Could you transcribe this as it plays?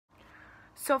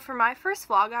So for my first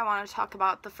vlog, I want to talk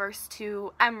about the first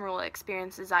two Emerald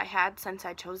experiences I had since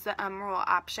I chose the Emerald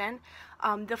option.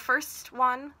 The first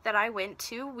one that I went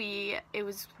to, it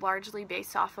was largely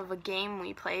based off of a game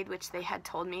we played, which they had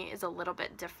told me is a little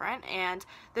bit different, and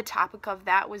the topic of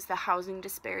that was the housing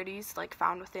disparities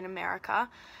found within America.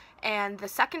 And the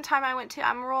second time I went to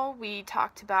Emerald, we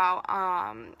talked about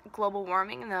global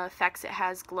warming and the effects it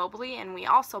has globally, and we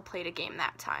also played a game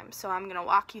that time. So I'm going to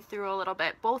walk you through a little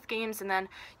bit, both games, and then,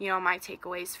 my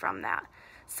takeaways from that.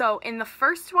 So in the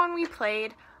first one we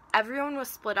played, everyone was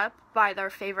split up by their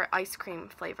favorite ice cream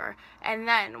flavor. And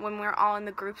then when we were all in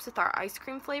the groups with our ice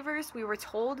cream flavors, we were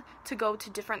told to go to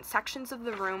different sections of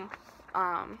the room,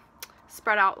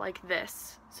 spread out like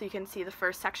this. So you can see the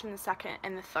first section, the second,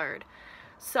 and the third.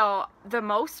 So the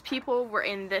most people were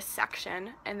in this section,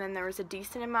 and then there was a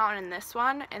decent amount in this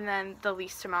one, and then the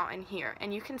least amount in here.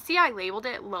 And you can see I labeled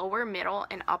it lower, middle,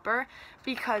 and upper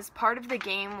because part of the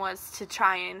game was to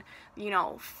try and,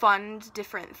 fund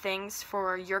different things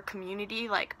for your community,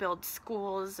 like build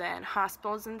schools and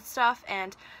hospitals and stuff,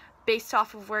 and based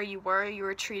off of where you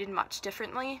were treated much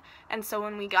differently. And so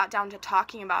when we got down to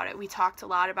talking about it, we talked a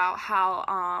lot about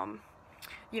how,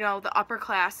 the upper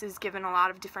class is given a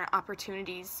lot of different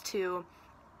opportunities to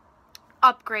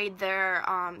upgrade their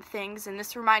things, and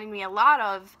this reminded me a lot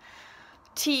of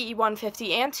TE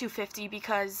 150 and 250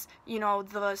 because,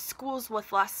 the schools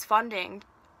with less funding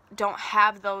don't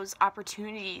have those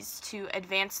opportunities to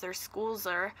advance their schools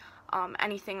or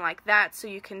anything like that, so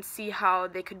you can see how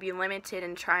they could be limited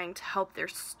in trying to help their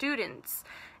students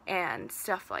and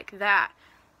stuff like that.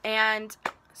 And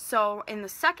so in the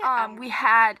second, we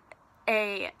had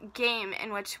a game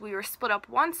in which we were split up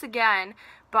once again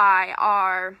by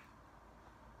our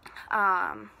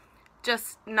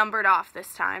just numbered off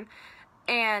this time.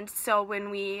 And so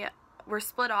when we were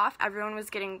split off, everyone was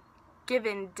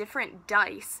given different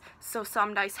dice, so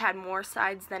some dice had more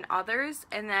sides than others,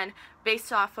 and then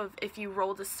based off of if you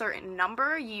rolled a certain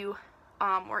number, you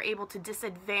were able to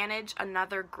disadvantage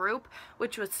another group,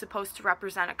 which was supposed to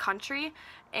represent a country.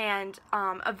 And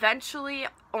eventually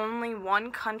only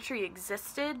one country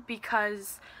existed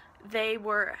because they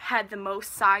had the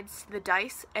most sides to the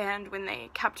dice, and when they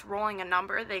kept rolling a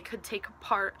number, they could take a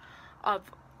part of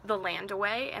the land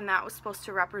away, and that was supposed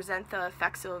to represent the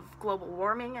effects of global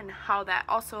warming. And how that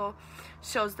also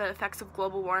shows the effects of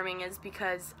global warming is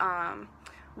because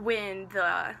when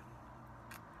the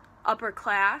upper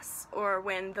class, or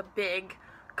when the big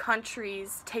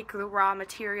countries take the raw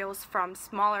materials from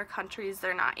smaller countries,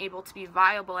 they're not able to be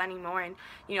viable anymore, and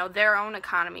their own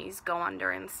economies go under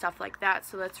and stuff like that,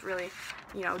 so that's really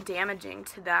damaging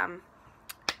to them.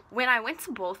 When I went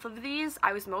to both of these,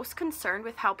 I was most concerned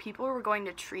with how people were going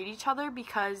to treat each other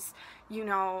because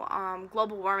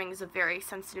global warming is a very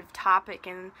sensitive topic,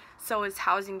 and so is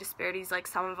housing disparities, like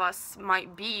some of us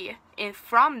might be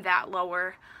from that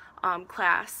lower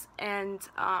class. And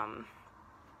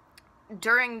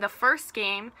during the first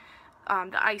game,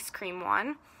 the ice cream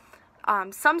one,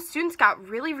 some students got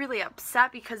really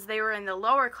upset because they were in the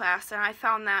lower class, and I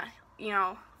found that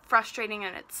frustrating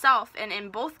in itself. And in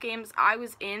both games, I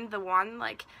was in the one,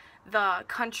 the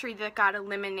country that got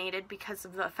eliminated because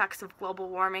of the effects of global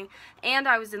warming, and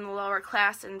I was in the lower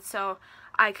class, and so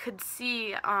I could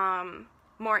see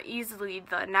more easily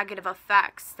the negative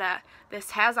effects that this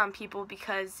has on people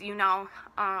because,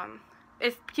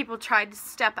 if people tried to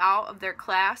step out of their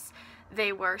class,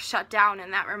 they were shut down.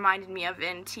 And that reminded me of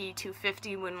in TE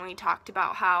 250 when we talked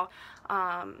about how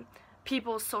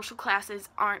people's social classes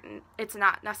it's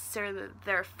not necessarily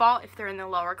their fault if they're in the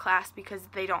lower class because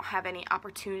they don't have any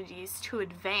opportunities to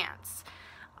advance.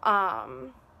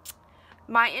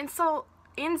 My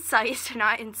insight,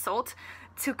 not insult,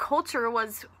 to culture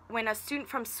was when a student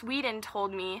from Sweden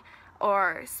told me,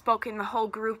 or spoke in the whole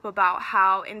group, about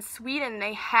how in Sweden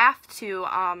they have to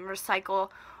recycle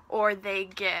or they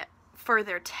get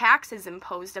further taxes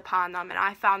imposed upon them. And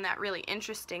I found that really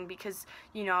interesting because,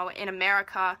 in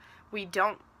America we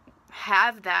don't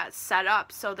have that set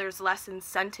up, so there's less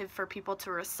incentive for people to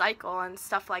recycle and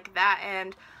stuff like that.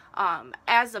 And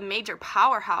as a major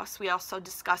powerhouse, we also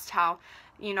discussed how,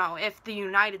 if the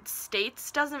United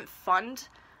States doesn't fund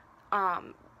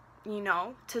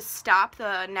to stop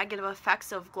the negative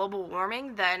effects of global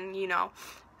warming, then,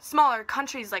 smaller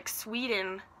countries like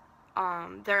Sweden,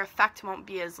 their effect won't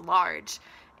be as large.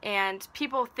 And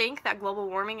people think that global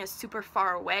warming is super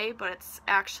far away, but it's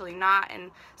actually not.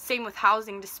 And same with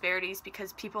housing disparities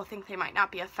because people think they might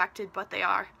not be affected, but they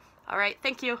are. All right,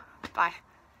 thank you. Bye.